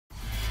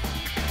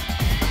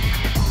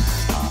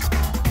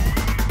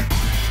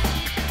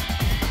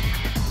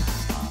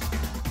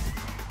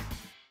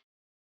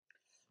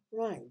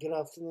Right, good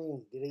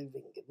afternoon, good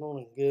evening, good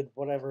morning, good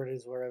whatever it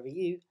is, wherever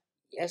you,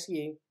 yes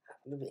you,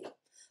 happen to be.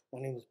 My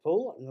name is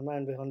Paul, I'm the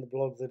man behind the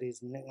blog that is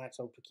Knickknacks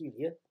Old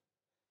Peculiar,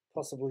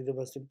 possibly the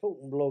most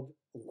important blog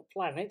on the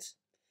planet,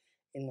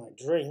 in my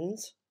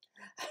dreams.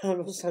 And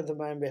I'm also the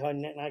man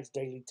behind Knickknacks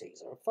Daily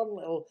Teaser, a fun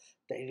little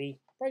daily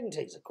brain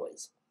teaser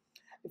quiz.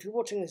 If you're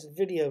watching this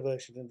video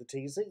version of the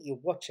teaser, you're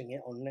watching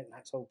it on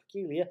Knickknacks Old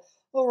Peculiar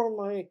or on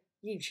my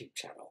YouTube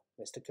channel,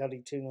 Mr.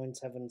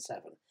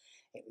 Cuddy2977.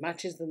 It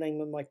matches the name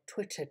of my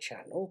Twitter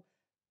channel,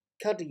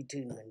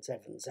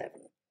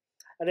 Cuddy2977.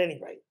 At any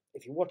rate,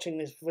 if you're watching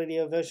this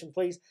video version,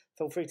 please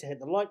feel free to hit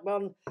the like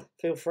button.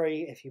 Feel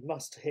free, if you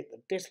must, to hit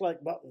the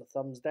dislike button, the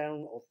thumbs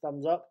down or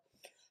thumbs up.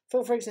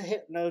 Feel free to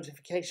hit the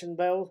notification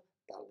bell,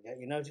 that'll get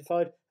you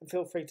notified, and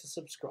feel free to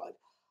subscribe.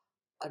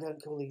 I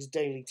don't call these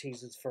daily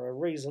teasers for a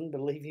reason,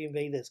 believe you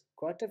me, there's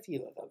quite a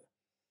few of them.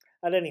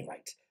 At any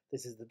rate,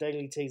 this is the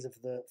daily teaser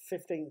for the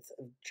 15th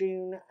of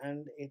June,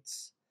 and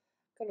it's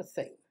got a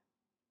theme.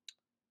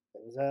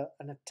 There was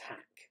an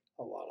attack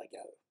a while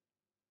ago.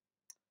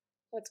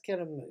 Let's get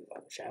a move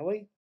on, shall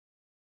we?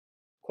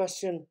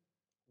 Question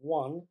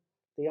 1.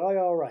 The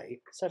IRA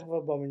set off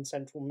a bomb in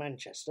central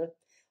Manchester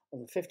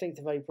on the 15th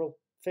of April,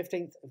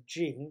 15th of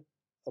June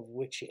of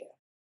which year?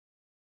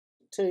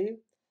 2.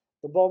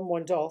 The bomb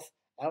went off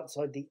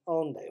outside the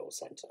Arndale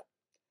Centre.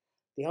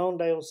 The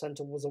Arndale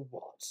Centre was a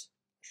what?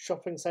 A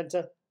shopping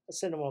centre, a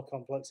cinema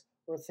complex,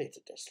 or a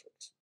theatre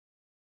district?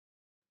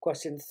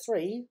 Question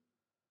 3.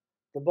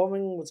 The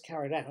bombing was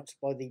carried out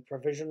by the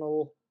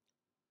Provisional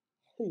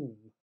whom?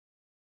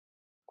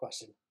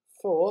 Question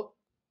 4.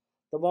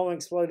 The bomb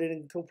exploded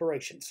in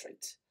Corporation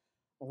Street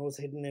and was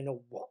hidden in a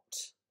what?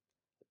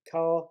 A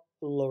car,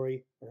 a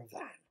lorry, or a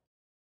van?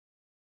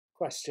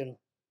 Question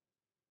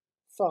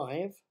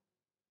 5.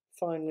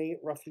 Finally,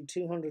 roughly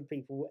 200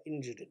 people were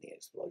injured in the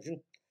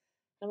explosion.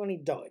 How many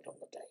died on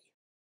the day?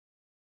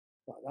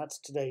 Right, that's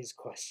today's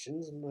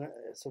questions,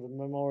 sort of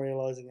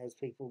memorialising those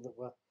people that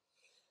were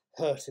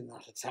hurt in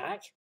that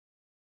attack.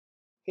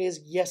 Here's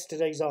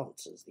yesterday's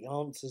answers, the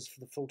answers for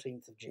the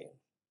 14th of June.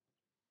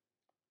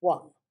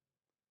 1.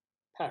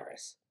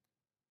 Paris.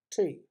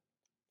 2.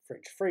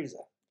 Fridge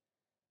freezer.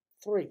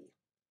 3.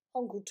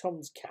 Uncle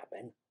Tom's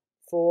Cabin.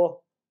 4.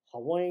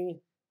 Hawaii.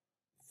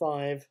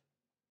 5.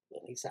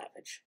 Lily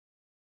Savage.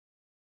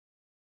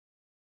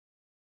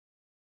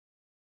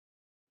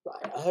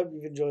 Right, I hope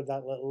you've enjoyed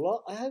that little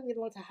lot. I hope you'd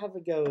like to have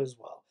a go as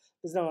well.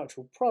 There's no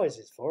actual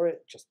prizes for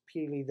it, just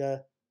purely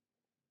the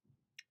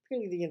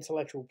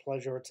intellectual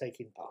pleasure of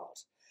taking part.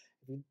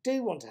 If you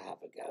do want to have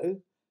a go,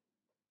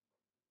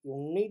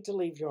 you'll need to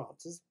leave your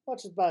answers,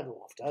 much as Bad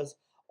Wolf does,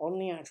 on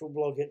the actual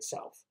blog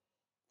itself.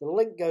 The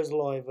link goes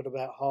live at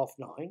about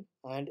 9:30,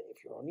 and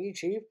if you're on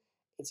YouTube,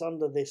 it's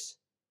under this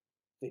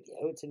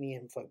video. It's in the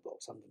info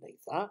box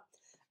underneath that.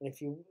 And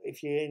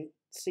if you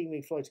see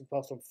me floating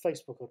past on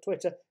Facebook or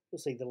Twitter, you'll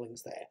see the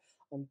links there.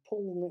 I'm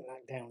Paul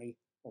Knickknack Downey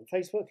on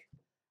Facebook,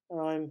 and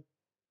I'm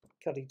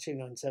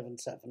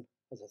Cuddy2977,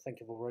 as I think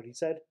I've already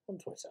said, on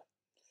Twitter.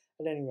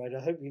 At any rate,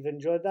 I hope you've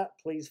enjoyed that.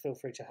 Please feel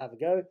free to have a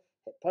go.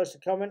 Hit post a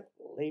comment,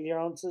 leave your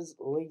answers,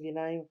 leave your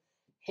name,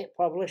 hit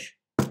publish.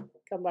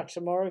 Come back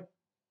tomorrow.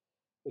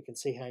 We can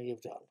see how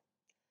you've done.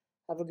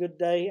 Have a good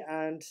day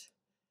and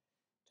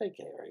take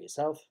care of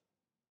yourself.